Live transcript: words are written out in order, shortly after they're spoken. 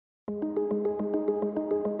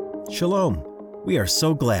Shalom. We are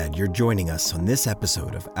so glad you're joining us on this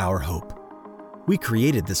episode of Our Hope. We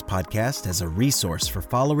created this podcast as a resource for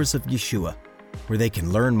followers of Yeshua, where they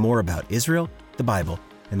can learn more about Israel, the Bible,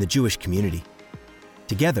 and the Jewish community.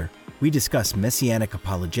 Together, we discuss messianic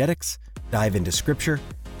apologetics, dive into scripture,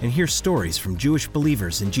 and hear stories from Jewish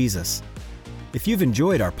believers in Jesus. If you've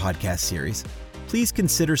enjoyed our podcast series, please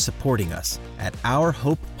consider supporting us at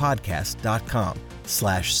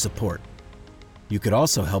ourhopepodcast.com/support. You could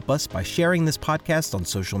also help us by sharing this podcast on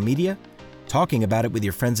social media, talking about it with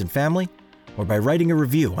your friends and family, or by writing a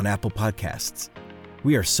review on Apple Podcasts.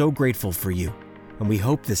 We are so grateful for you, and we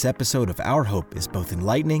hope this episode of Our Hope is both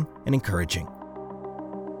enlightening and encouraging.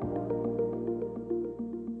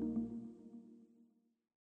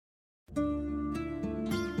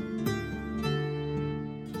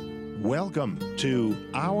 Welcome to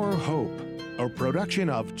Our Hope, a production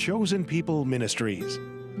of Chosen People Ministries.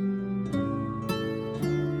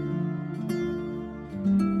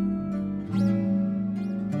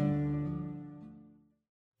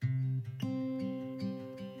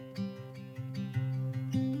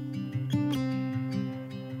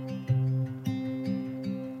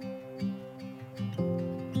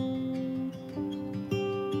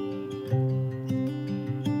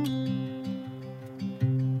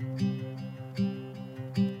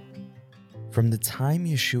 From the time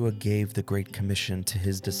Yeshua gave the Great Commission to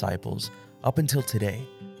his disciples up until today,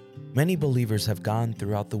 many believers have gone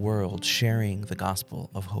throughout the world sharing the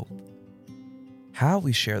gospel of hope. How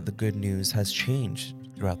we share the good news has changed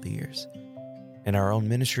throughout the years. In our own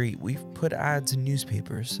ministry, we've put ads in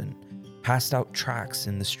newspapers and passed out tracts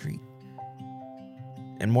in the street.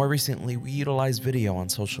 And more recently, we utilize video on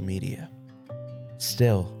social media.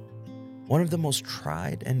 Still, one of the most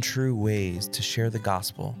tried and true ways to share the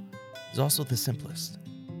gospel is also the simplest,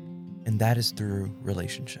 and that is through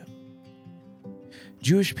relationship.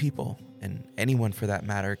 Jewish people, and anyone for that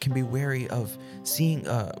matter, can be wary of seeing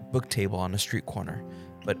a book table on a street corner,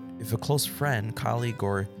 but if a close friend, colleague,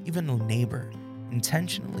 or even a neighbor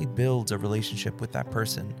intentionally builds a relationship with that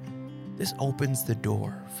person, this opens the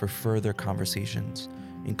door for further conversations,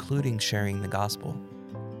 including sharing the gospel.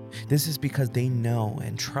 This is because they know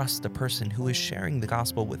and trust the person who is sharing the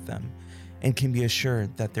gospel with them and can be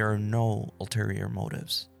assured that there are no ulterior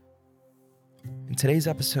motives. In today's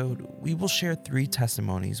episode, we will share 3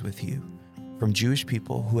 testimonies with you from Jewish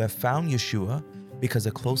people who have found Yeshua because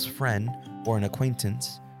a close friend or an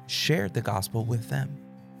acquaintance shared the gospel with them.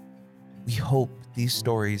 We hope these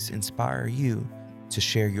stories inspire you to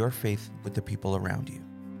share your faith with the people around you.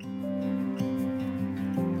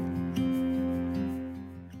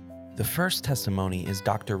 The first testimony is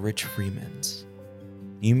Dr. Rich Freeman's.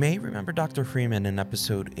 You may remember Dr. Freeman in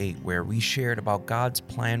episode 8, where we shared about God's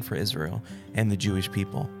plan for Israel and the Jewish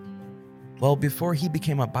people. Well, before he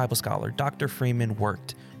became a Bible scholar, Dr. Freeman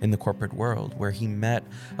worked in the corporate world, where he met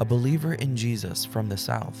a believer in Jesus from the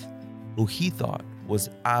South, who he thought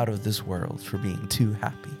was out of this world for being too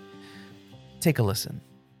happy. Take a listen.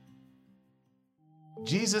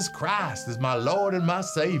 Jesus Christ is my Lord and my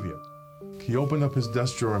Savior. He opened up his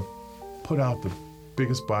desk drawer and put out the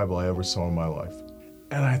biggest Bible I ever saw in my life.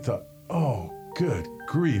 And I thought, oh, good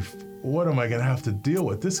grief, what am I going to have to deal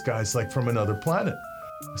with? This guy's like from another planet.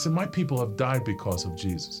 I said, my people have died because of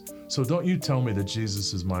Jesus. So don't you tell me that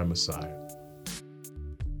Jesus is my Messiah.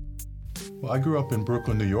 Well, I grew up in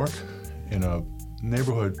Brooklyn, New York, in a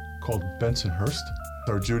neighborhood called Bensonhurst.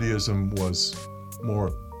 Our Judaism was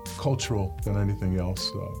more cultural than anything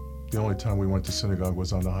else. The only time we went to synagogue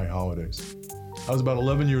was on the high holidays. I was about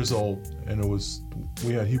 11 years old, and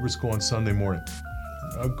we had Hebrew school on Sunday morning.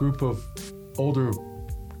 A group of older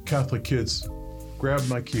Catholic kids grabbed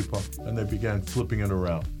my kippah and they began flipping it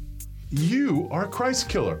around. You are a Christ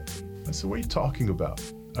killer. I said, what are you talking about?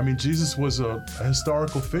 I mean, Jesus was a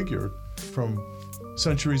historical figure from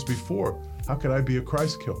centuries before. How could I be a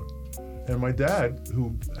Christ killer? And my dad,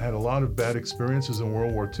 who had a lot of bad experiences in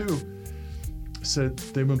World War II, said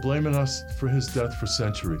they've been blaming us for his death for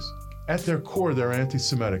centuries. At their core, they're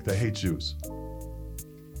anti-Semitic. They hate Jews.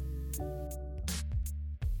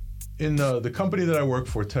 In the company that I worked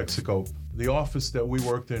for, Texaco, the office that we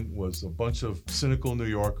worked in was a bunch of cynical New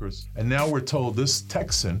Yorkers. And now we're told this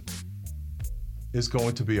Texan is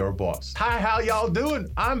going to be our boss. Hi, how y'all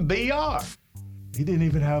doing? I'm BR. He didn't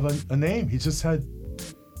even have a name. He just had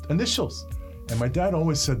initials. And my dad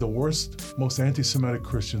always said the worst, most anti-Semitic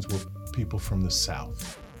Christians were people from the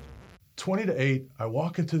South. 7:50, I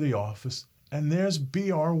walk into the office and there's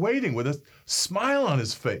BR waiting with a smile on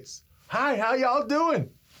his face. Hi, how y'all doing?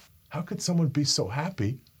 How could someone be so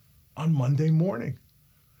happy on Monday morning?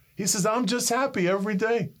 He says, I'm just happy every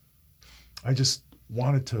day. I just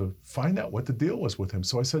wanted to find out what the deal was with him.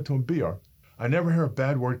 So I said to him, BR, I never hear a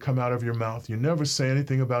bad word come out of your mouth. You never say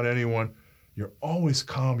anything about anyone. You're always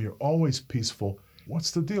calm. You're always peaceful.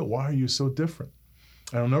 What's the deal? Why are you so different?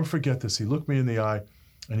 And I'll never forget this. He looked me in the eye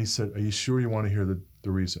and he said, are you sure you want to hear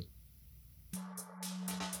the reason?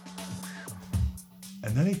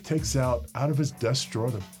 And then he takes out of his desk drawer,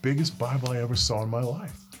 the biggest Bible I ever saw in my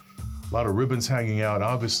life. A lot of ribbons hanging out,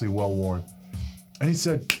 obviously well-worn. And he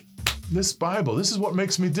said, this Bible, this is what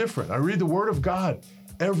makes me different. I read the Word of God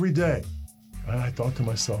every day. And I thought to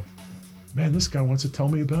myself, man, this guy wants to tell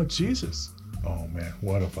me about Jesus. Oh man,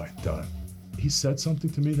 what have I done? He said something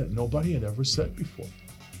to me that nobody had ever said before.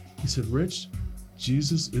 He said, Rich,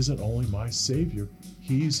 Jesus isn't only my Savior,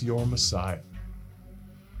 He's your Messiah.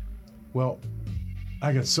 Well,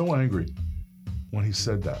 I got so angry when he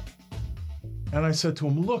said that. And I said to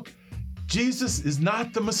him, look, Jesus is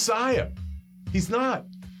not the Messiah. He's not.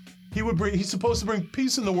 He's supposed to bring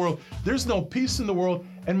peace in the world. There's no peace in the world,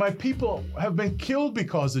 and my people have been killed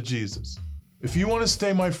because of Jesus. If you want to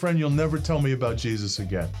stay my friend, you'll never tell me about Jesus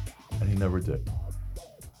again. And he never did.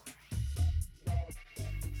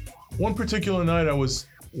 One particular night, I was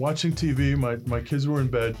watching TV. My kids were in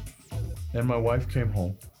bed, and my wife came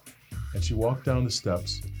home. And she walked down the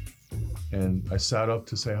steps, and I sat up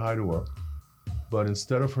to say hi to her. But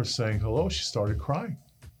instead of her saying hello, she started crying.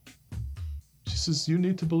 She says, you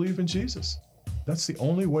need to believe in Jesus. That's the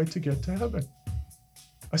only way to get to heaven.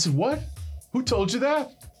 I said, what? Who told you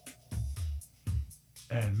that?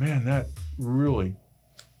 And man, that really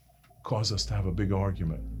caused us to have a big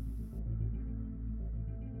argument.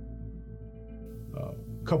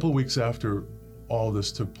 A couple of weeks after all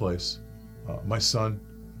this took place, my son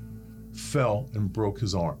fell and broke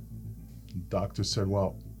his arm. The doctor said,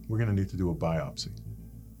 well, we're going to need to do a biopsy.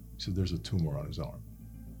 He said, there's a tumor on his arm.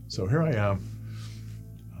 So here I am,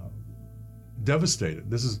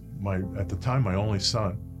 devastated. This is at the time, my only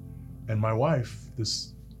son. And my wife,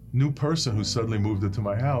 this new person who suddenly moved into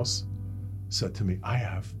my house, said to me, I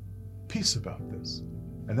have peace about this.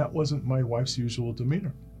 And that wasn't my wife's usual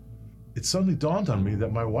demeanor. It suddenly dawned on me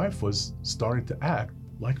that my wife was starting to act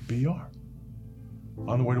like BR.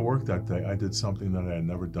 On the way to work that day, I did something that I had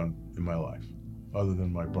never done in my life, other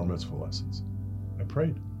than my bar mitzvah lessons. I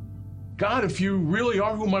prayed. God, if you really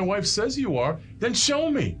are who my wife says you are, then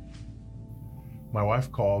show me. My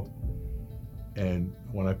wife called, and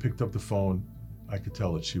when I picked up the phone, I could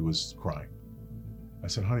tell that she was crying. I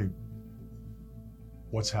said, honey,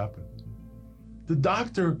 what's happened? The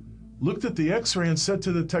doctor looked at the x-ray and said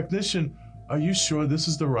to the technician, are you sure this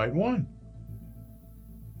is the right one?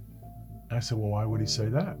 I said, well, why would he say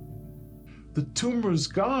that? The tumor is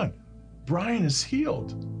gone. Brian is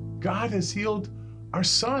healed. God has healed our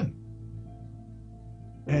son.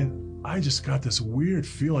 And I just got this weird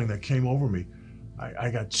feeling that came over me.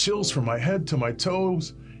 I got chills from my head to my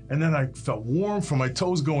toes, and then I felt warm from my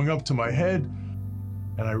toes going up to my head.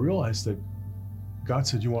 And I realized that God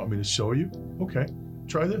said, you want me to show you? Okay,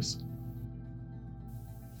 try this.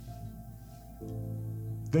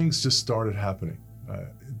 Things just started happening.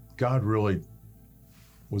 God really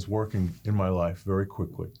was working in my life very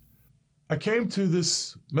quickly. I came to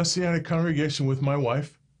this Messianic congregation with my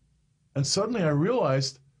wife, and suddenly I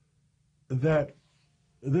realized that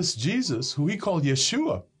this Jesus, who he called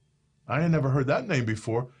Yeshua, I had never heard that name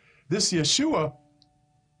before, this Yeshua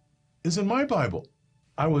is in my Bible.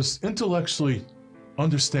 I was intellectually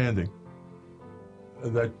understanding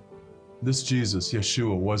that this Jesus,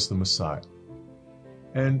 Yeshua, was the Messiah.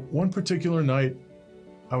 And one particular night,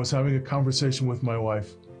 I was having a conversation with my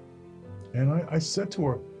wife, and I said to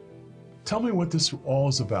her, tell me what this all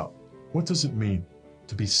is about. What does it mean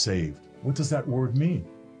to be saved? What does that word mean?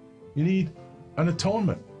 You need an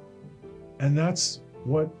atonement. And that's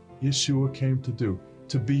what Yeshua came to do,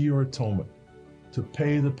 to be your atonement, to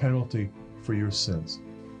pay the penalty for your sins.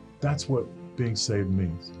 That's what being saved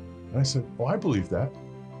means. And I said, oh, I believe that.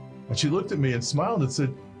 And she looked at me and smiled and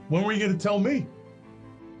said, when were you going to tell me?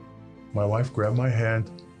 My wife grabbed my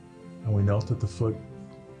hand, and we knelt at the foot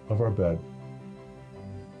of our bed,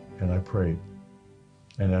 and I prayed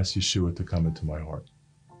and asked Yeshua to come into my heart.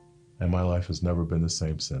 And my life has never been the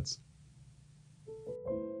same since.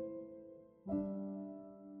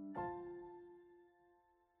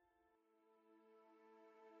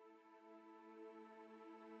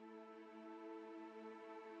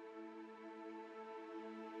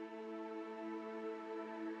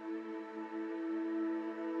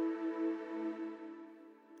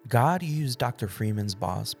 God used Dr. Freeman's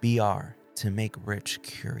boss, BR, to make Rich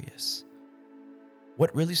curious.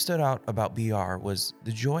 What really stood out about BR was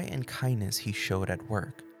the joy and kindness he showed at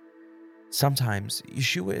work. Sometimes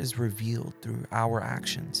Yeshua is revealed through our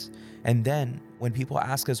actions. And then when people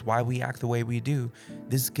ask us why we act the way we do,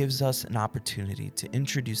 this gives us an opportunity to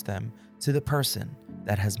introduce them to the person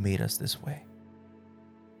that has made us this way.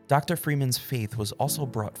 Dr. Freeman's faith was also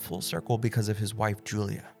brought full circle because of his wife,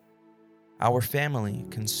 Julia. Our family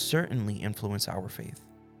can certainly influence our faith,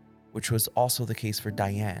 which was also the case for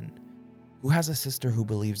Diane, who has a sister who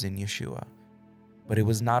believes in Yeshua. But it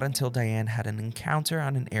was not until Diane had an encounter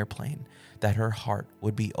on an airplane that her heart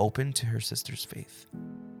would be open to her sister's faith.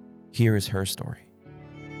 Here is her story.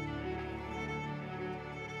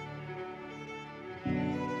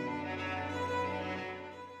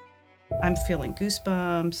 I'm feeling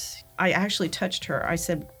goosebumps. I actually touched her. I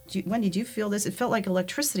said, Wendy, do you feel this? It felt like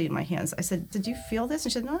electricity in my hands. I said, did you feel this?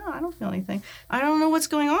 And she said, no, I don't feel anything. I don't know what's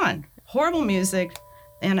going on. Horrible music,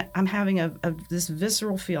 and I'm having this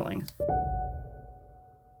visceral feeling.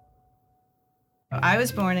 I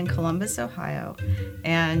was born in Columbus, Ohio,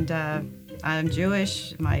 and I'm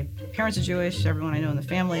Jewish. My parents are Jewish. Everyone I know in the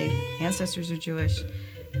family, ancestors are Jewish.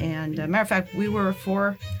 And matter of fact, we were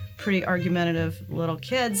 4 pretty argumentative little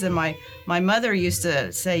kids, and my mother used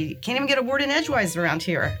to say, can't even get a word in edgewise around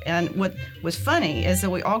here. And what was funny is that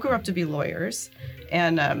we all grew up to be lawyers.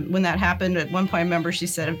 And when that happened, at one point I remember she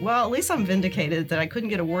said, well, at least I'm vindicated that I couldn't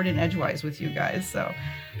get a word in edgewise with you guys. So,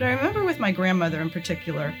 but I remember with my grandmother in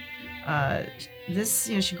particular,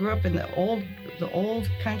 she grew up in the old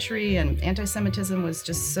country, and anti-Semitism was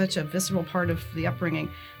just such a visceral part of the upbringing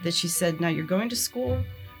that she said, now you're going to school,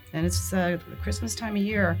 and it's Christmas time of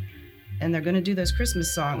year, and they're going to do those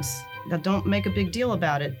Christmas songs. Now don't make a big deal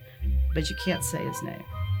about it, but you can't say his name.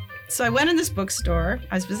 So I went in this bookstore.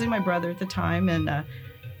 I was visiting my brother at the time, and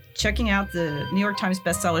checking out the New York Times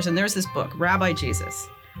bestsellers, and there's this book, Rabbi Jesus,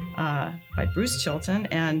 by Bruce Chilton,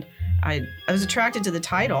 and I was attracted to the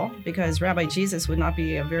title because Rabbi Jesus would not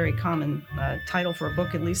be a very common title for a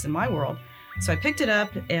book, at least in my world. So I picked it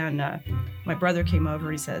up, and my brother came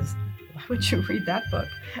over. He says, why would you read that book?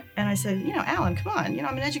 And I said, Alan, come on.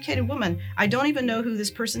 I'm an educated woman. I don't even know who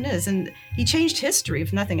this person is. And he changed history,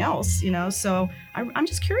 if nothing else, so I'm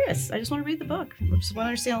just curious. I just want to read the book. I just want to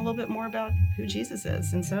understand a little bit more about who Jesus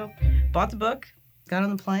is. And so bought the book, got on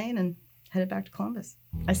the plane, and headed back to Columbus.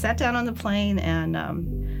 I sat down on the plane, and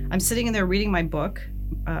I'm sitting in there reading my book,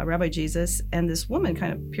 Rabbi Jesus, and this woman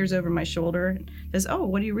kind of peers over my shoulder and says, oh,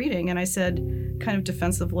 what are you reading? And I said, kind of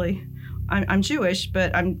defensively, I'm Jewish,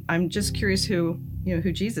 but I'm just curious who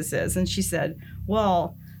Jesus is. And she said,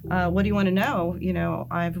 well, what do you want to know?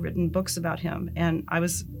 I've written books about him. And I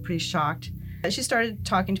was pretty shocked. She started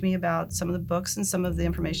talking to me about some of the books and some of the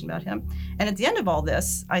information about him. And at the end of all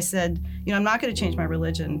this, I said, I'm not going to change my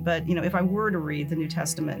religion, but, if I were to read the New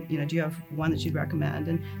Testament, do you have one that you'd recommend?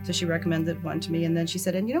 And so she recommended one to me. And then she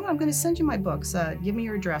said, and you know what, I'm going to send you my books. Give me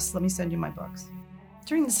your address. Let me send you my books.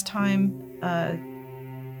 During this time,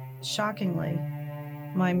 shockingly,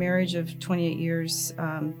 my marriage of 28 years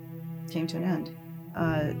came to an end.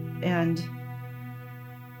 And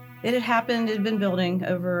it had happened, it had been building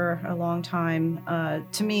over a long time.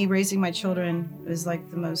 To me, raising my children is like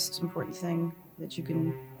the most important thing that you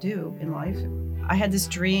can do in life. I had this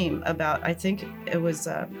dream about, I think it was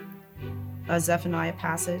a Zephaniah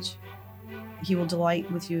passage. He will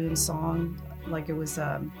delight with you in song. Like it was,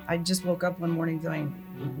 I just woke up one morning going,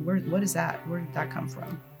 what is that? Where did that come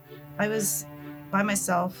from? I was by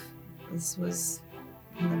myself. This was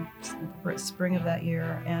in the spring of that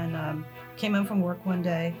year, and came home from work one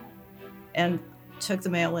day and took the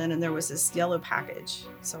mail in, and there was this yellow package.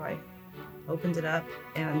 So I opened it up,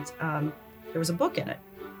 and there was a book in it.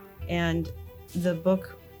 And the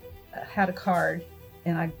book had a card,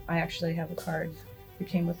 and I actually have a card that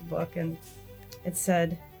came with the book, and it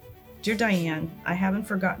said, Dear Diane, I haven't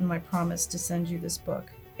forgotten my promise to send you this book.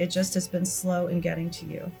 It just has been slow in getting to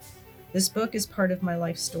you. This book is part of my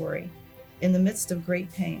life story. In the midst of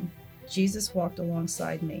great pain, Jesus walked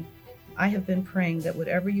alongside me. I have been praying that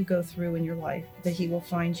whatever you go through in your life, that he will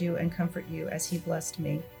find you and comfort you as he blessed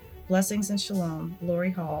me. Blessings and shalom,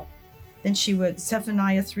 Lori Hall. Then she would,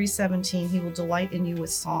 Zephaniah 3:17, he will delight in you with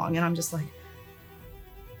song. And I'm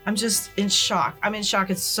just in shock. I'm in shock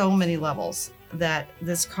at so many levels that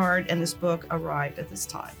this card and this book arrived at this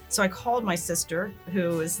time. So I called my sister,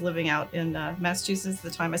 who was living out in Massachusetts at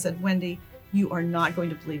the time. I said, Wendy, you are not going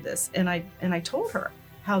to believe this. And I told her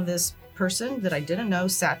how this person that I didn't know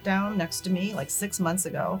sat down next to me like 6 months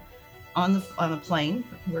ago on the plane.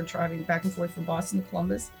 We're driving back and forth from Boston to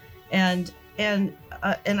Columbus. And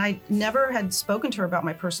I never had spoken to her about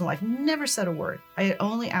my personal life, never said a word. I had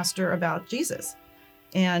only asked her about Jesus.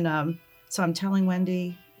 And so I'm telling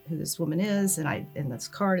Wendy who this woman is, and this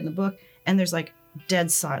card in the book, and there's like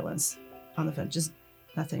dead silence. on the phone, just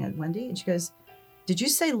nothing. And Wendy, and she goes, "Did you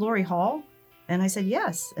say Lori Hall?" And I said,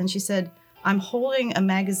 "Yes." And she said, "I'm holding a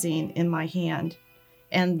magazine in my hand,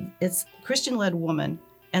 and it's Christian-led woman,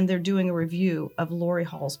 and they're doing a review of Lori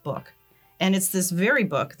Hall's book. And it's this very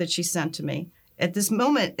book that she sent to me." At this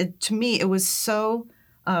moment, to me, it was so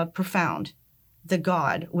profound that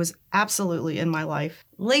God was absolutely in my life.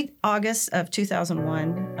 Late August of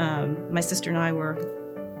 2001, my sister and I were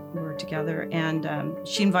together, and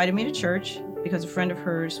she invited me to church because a friend of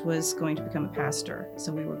hers was going to become a pastor.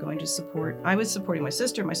 So we were going to I was supporting my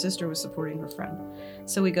sister was supporting her friend.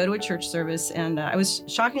 So we go to a church service, and I was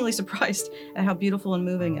shockingly surprised at how beautiful and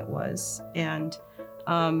moving it was. And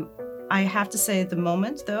I have to say, at the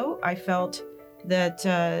moment, though, I felt that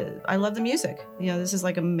I love the music. This is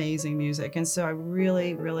like amazing music. And so I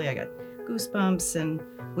really, I got goosebumps and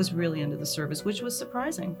was really into the service, which was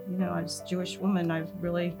surprising. I was a Jewish woman. I've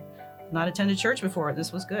really not attended church before.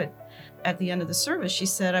 This was good. At the end of the service, she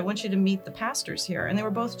said, "I want you to meet the pastors here." And they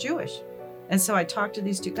were both Jewish. And so I talked to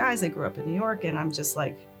these two guys. They grew up in New York. And I'm just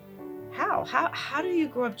like, how do you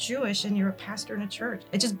grow up Jewish and you're a pastor in a church?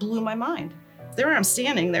 It just blew my mind. There I'm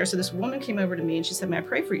standing there. So this woman came over to me and she said, "May I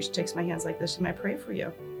pray for you?" She takes my hands like this. "May I pray for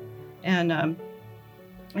you?" And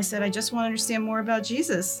I said, "I just want to understand more about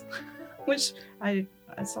Jesus," which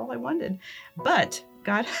that's all I wanted. But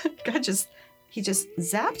God he just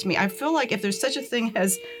zapped me. I feel like if there's such a thing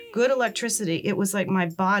as good electricity, it was like my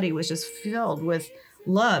body was just filled with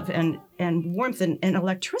love and warmth and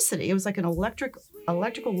electricity. It was like an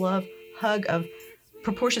electrical love hug of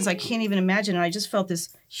proportions I can't even imagine. And I just felt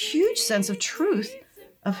this huge sense of truth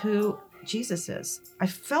of who Jesus is. I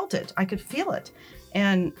felt it. I could feel it.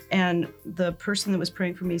 And the person that was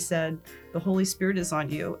praying for me said, "The Holy Spirit is on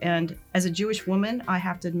you." And as a Jewish woman, I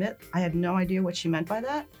have to admit, I had no idea what she meant by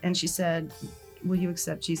that. And she said, "Will you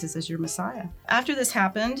accept Jesus as your Messiah?" After this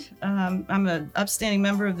happened, I'm an upstanding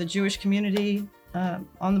member of the Jewish community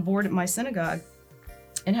on the board at my synagogue,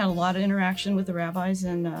 and had a lot of interaction with the rabbis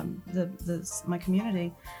and my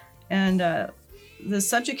community. And the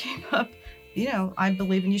subject came up, I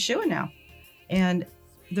believe in Yeshua now. And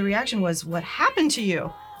the reaction was, "What happened to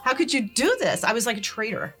you? How could you do this?" I was like a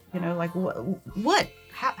traitor, like what?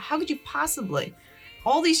 How could you possibly,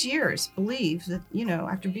 all these years, believe that,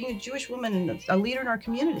 after being a Jewish woman and a leader in our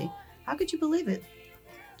community, how could you believe it?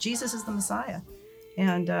 Jesus is the Messiah.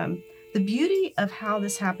 And the beauty of how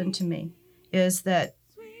this happened to me is that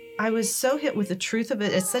I was so hit with the truth of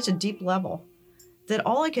it at such a deep level that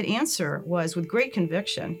all I could answer was, with great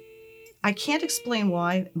conviction, "I can't explain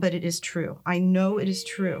why, but it is true. I know it is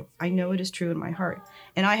true. I know it is true in my heart.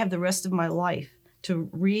 And I have the rest of my life to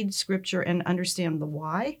read scripture and understand the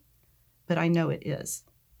why, but I know it is.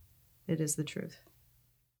 It is the truth."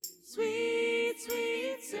 Sweet,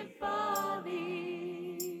 sweet symphony.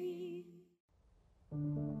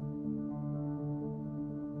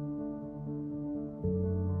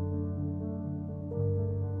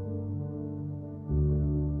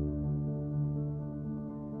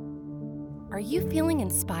 Are you feeling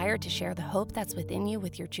inspired to share the hope that's within you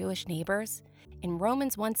with your Jewish neighbors? In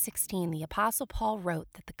Romans 1:16, the Apostle Paul wrote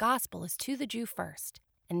that the gospel is to the Jew first,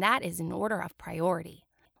 and that is in order of priority.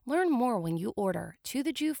 Learn more when you order To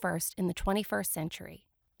the Jew First in the 21st Century.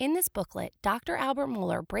 In this booklet, Dr. Albert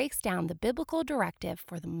Mohler breaks down the biblical directive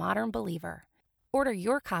for the modern believer. Order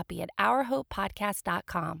your copy at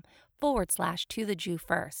ourhopepodcast.com/To the Jew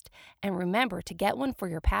First, and remember to get one for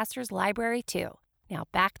your pastor's library too. Now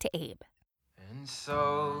back to Abe. And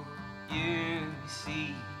so you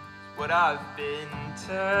see what I've been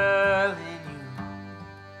telling you.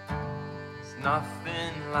 It's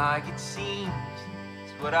nothing like it seems.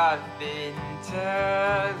 It's what I've been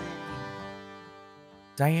telling you.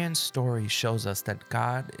 Diane's story shows us that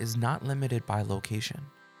God is not limited by location.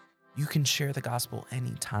 You can share the gospel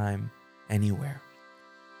anytime, anywhere.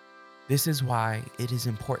 This is why it is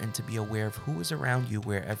important to be aware of who is around you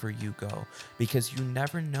wherever you go, because you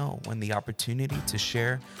never know when the opportunity to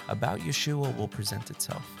share about Yeshua will present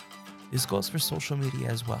itself. This goes for social media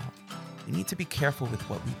as well. We need to be careful with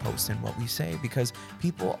what we post and what we say because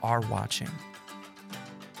people are watching.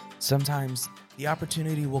 Sometimes the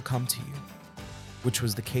opportunity will come to you, which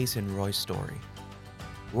was the case in Roy's story.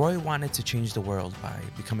 Roy wanted to change the world by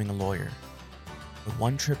becoming a lawyer, but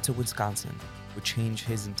one trip to Wisconsin would change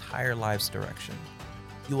his entire life's direction.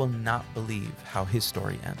 You will not believe how his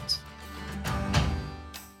story ends.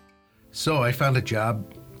 So I found a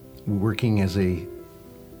job working as a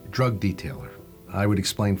drug detailer. I would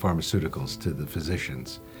explain pharmaceuticals to the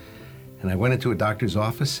physicians. And I went into a doctor's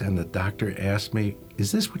office and the doctor asked me,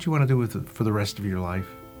 "Is this what you want to do for the rest of your life?"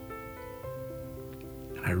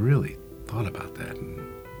 And I really thought about that and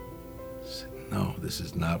no, this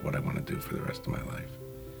is not what I want to do for the rest of my life.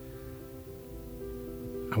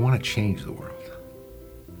 I want to change the world.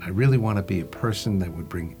 I really want to be a person that would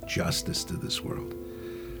bring justice to this world.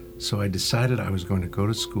 So I decided I was going to go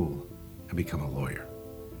to school and become a lawyer.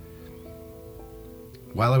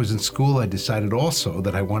 While I was in school, I decided also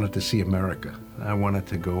that I wanted to see America. I wanted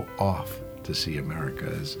to go off to see America,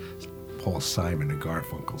 as Paul Simon and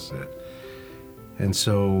Garfunkel said. And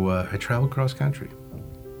so I traveled cross country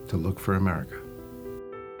to look for America.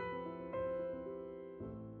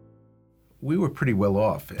 We were pretty well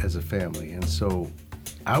off as a family, and so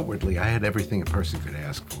outwardly I had everything a person could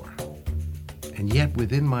ask for. And yet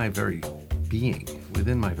within my very being,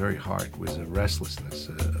 within my very heart, was a restlessness.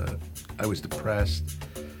 I was depressed,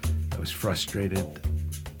 I was frustrated,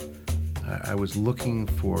 I was looking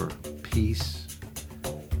for peace.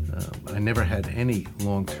 I never had any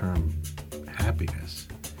long-term happiness.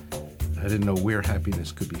 I didn't know where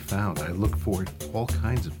happiness could be found. I looked for it all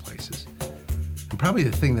kinds of places. And probably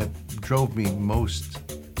the thing that drove me most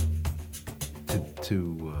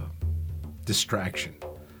to distraction,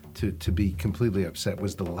 to be completely upset,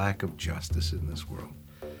 was the lack of justice in this world.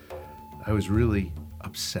 I was really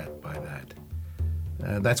upset by that.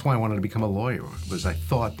 That's why I wanted to become a lawyer, because I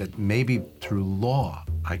thought that maybe through law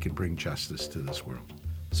I could bring justice to this world.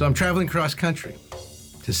 So I'm traveling cross country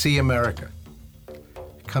to see America.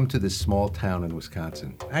 Come to this small town in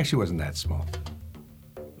Wisconsin. Actually, it wasn't that small.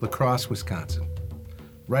 La Crosse, Wisconsin,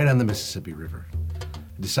 right on the Mississippi River.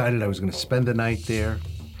 I decided I was going to spend the night there,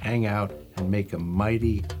 hang out, and make a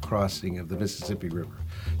mighty crossing of the Mississippi River.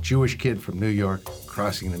 Jewish kid from New York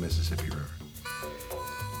crossing the Mississippi River.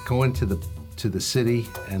 Going to the city,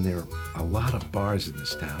 and there are a lot of bars in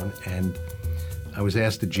this town, and I was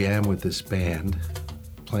asked to jam with this band,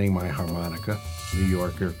 playing my harmonica, New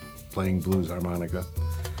Yorker, playing blues harmonica.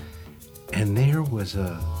 And there was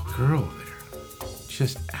a girl there,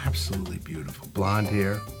 just absolutely beautiful. Blonde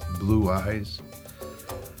hair, blue eyes,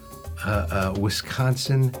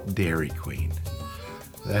 Wisconsin Dairy Queen.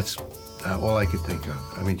 That's all I could think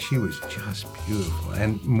of. I mean, she was just beautiful.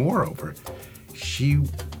 And moreover, she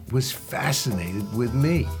was fascinated with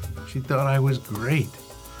me. She thought I was great.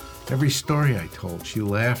 Every story I told, she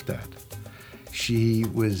laughed at. She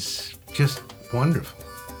was just wonderful,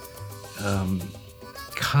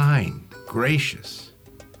 kind, gracious.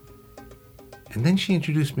 And then she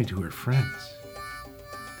introduced me to her friends.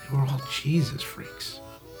 They were all Jesus freaks.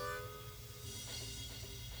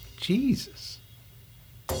 Jesus.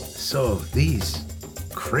 So these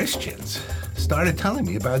Christians started telling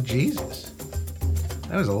me about Jesus.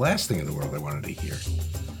 That was the last thing in the world I wanted to hear.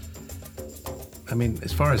 I mean,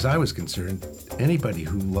 as far as I was concerned, anybody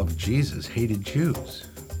who loved Jesus hated Jews.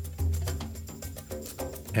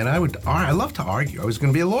 And I love to argue. I was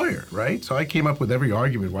going to be a lawyer, right? So I came up with every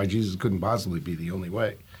argument why Jesus couldn't possibly be the only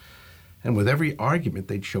way. And with every argument,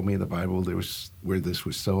 they'd show me in the Bible where this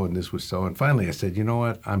was so and this was so. And finally I said, you know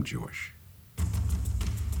what? I'm Jewish.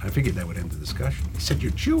 I figured that would end the discussion. He said,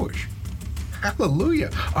 you're Jewish?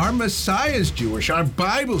 Hallelujah. Our Messiah's Jewish. Our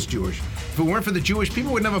Bible's Jewish. If it weren't for the Jewish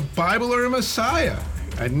people, we wouldn't have a Bible or a Messiah.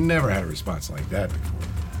 I'd never had a response like that before.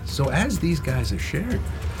 So as these guys are sharing,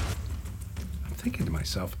 I'm thinking to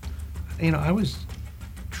myself, you know, I was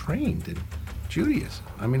trained in Judaism.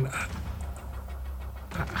 I mean,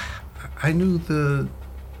 I knew the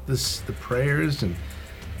prayers, and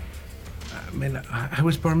I mean, I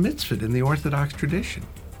was bar mitzvahed in the Orthodox tradition.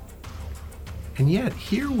 And yet,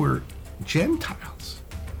 here were Gentiles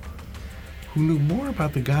who knew more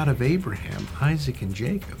about the God of Abraham, Isaac, and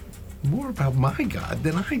Jacob, more about my God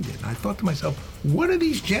than I did. And I thought to myself, what are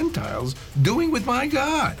these Gentiles doing with my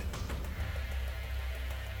God?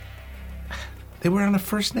 They were on a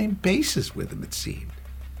first-name basis with him, it seemed.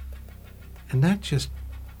 And that just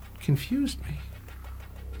confused me.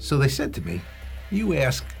 So they said to me, you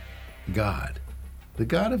ask God, the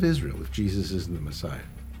God of Israel, if Jesus isn't the Messiah.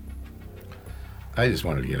 I just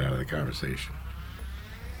wanted to get out of the conversation.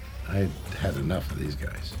 I had enough of these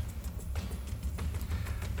guys.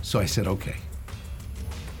 So I said, okay.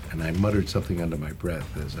 And I muttered something under my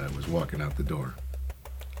breath as I was walking out the door.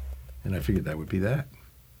 And I figured that would be that.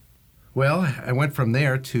 Well, I went from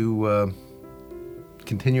there to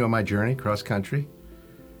continue on my journey cross country.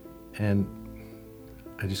 And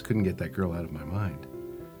I just couldn't get that girl out of my mind.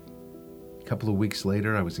 A couple of weeks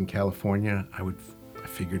later, I was in California. I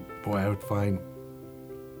figured, boy, I would find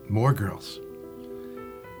more girls.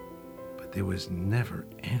 But there was never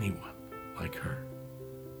anyone like her.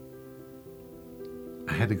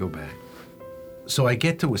 I had to go back. So I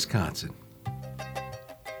get to Wisconsin,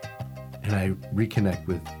 and I reconnect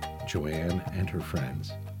with Joanne and her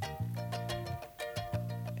friends.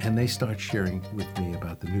 And they start sharing with me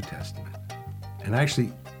about the New Testament. And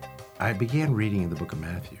actually, I began reading in the book of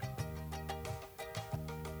Matthew.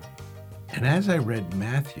 And as I read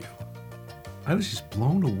Matthew, I was just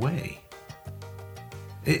blown away.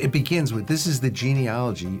 It begins with, this is the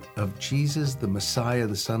genealogy of Jesus, the Messiah,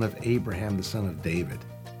 the son of Abraham, the son of David.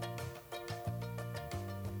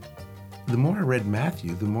 The more I read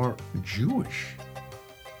Matthew, the more Jewish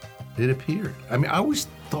it appeared. I mean, I always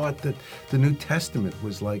thought that the New Testament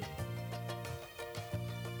was like,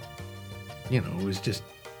 it was just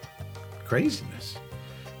craziness,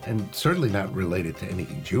 and certainly not related to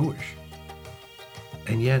anything Jewish.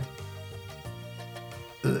 And yet,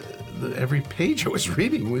 every page I was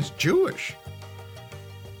reading was Jewish.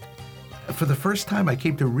 For the first time, I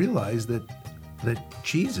came to realize that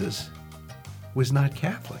Jesus was not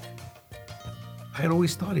Catholic. I had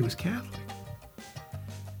always thought he was Catholic.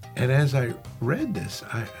 And as I read this,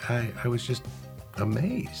 I was just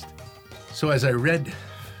amazed. So as I read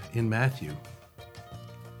in Matthew,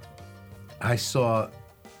 I saw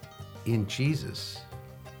in Jesus,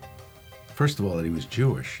 first of all, that he was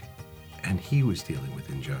Jewish, and he was dealing with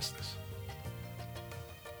injustice.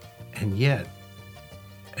 And yet,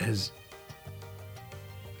 as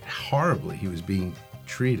horribly he was being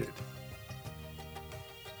treated,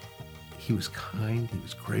 he was kind, he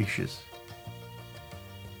was gracious,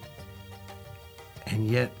 and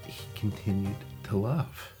yet he continued to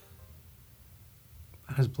love.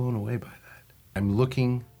 I was blown away by that. I'm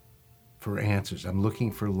looking for answers. I'm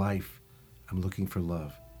looking for life. I'm looking for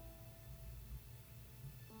love.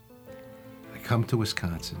 I come to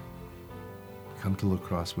Wisconsin, come to La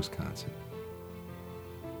Crosse, Wisconsin,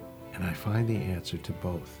 and I find the answer to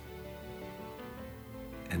both.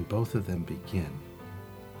 And both of them begin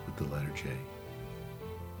with the letter J.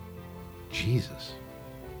 Jesus,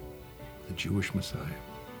 the Jewish Messiah.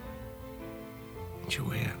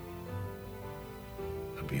 Joanne,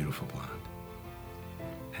 a beautiful blonde.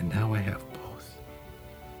 And now I have both.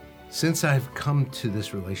 Since I've come to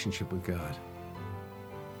this relationship with God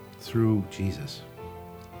through Jesus,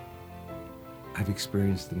 I've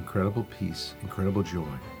experienced incredible peace, incredible joy.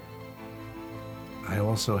 I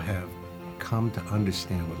also have come to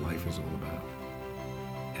understand what life is all about,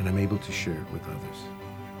 and I'm able to share it with others.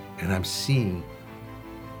 And I'm seeing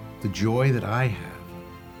the joy that I have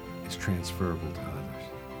is transferable to others,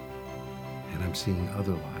 and I'm seeing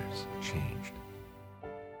other lives changed.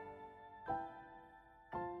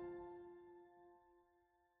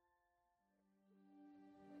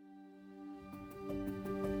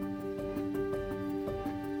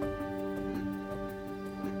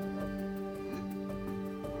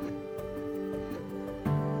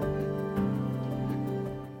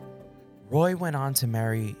 Roy went on to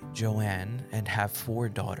marry Joanne and have 4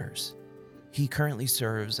 daughters. He currently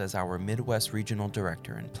serves as our Midwest Regional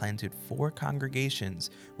Director and planted 4 congregations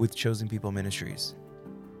with Chosen People Ministries.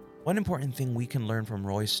 One important thing we can learn from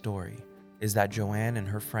Roy's story is that Joanne and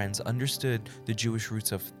her friends understood the Jewish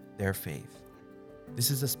roots of their faith.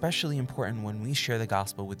 This is especially important when we share the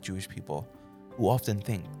gospel with Jewish people who often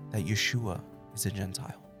think that Yeshua is a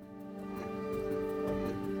Gentile.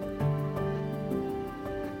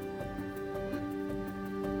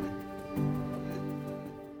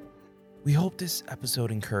 We hope this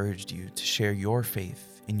episode encouraged you to share your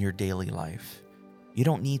faith in your daily life. You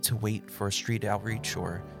don't need to wait for a street outreach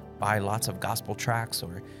or buy lots of gospel tracts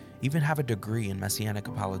or even have a degree in Messianic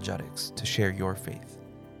apologetics to share your faith.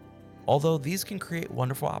 Although these can create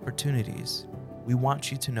wonderful opportunities, we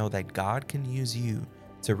want you to know that God can use you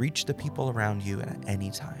to reach the people around you at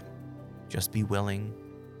any time. Just be willing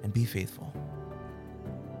and be faithful.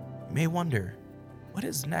 You may wonder, what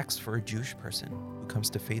is next for a Jewish person who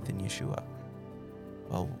comes to faith in Yeshua?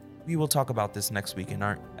 Well, we will talk about this next week in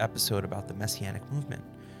our episode about the Messianic movement,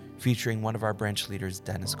 featuring one of our branch leaders,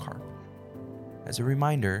 Dennis Karp. As a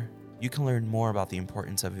reminder, you can learn more about the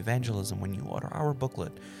importance of evangelism when you order our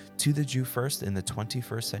booklet, To the Jew First in the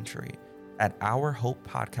 21st Century, at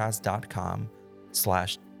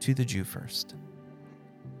ourhopepodcast.com/tothejewfirst.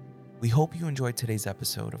 We hope you enjoyed today's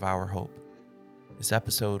episode of Our Hope. This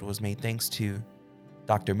episode was made thanks to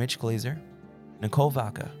Dr. Mitch Glazer, Nicole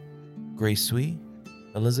Vaca, Grace Sui,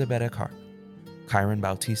 Elizabeth Eckhart, Kyron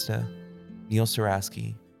Bautista, Neil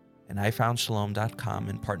Saraski, and iFoundShalom.com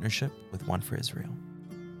in partnership with One for Israel.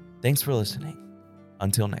 Thanks for listening.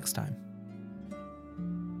 Until next time.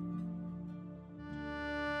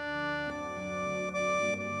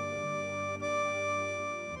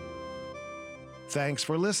 Thanks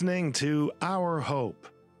for listening to Our Hope.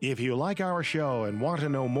 If you like our show and want to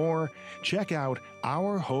know more, check out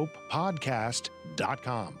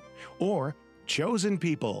ourhopepodcast.com or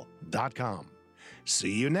chosenpeople.com.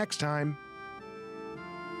 See you next time.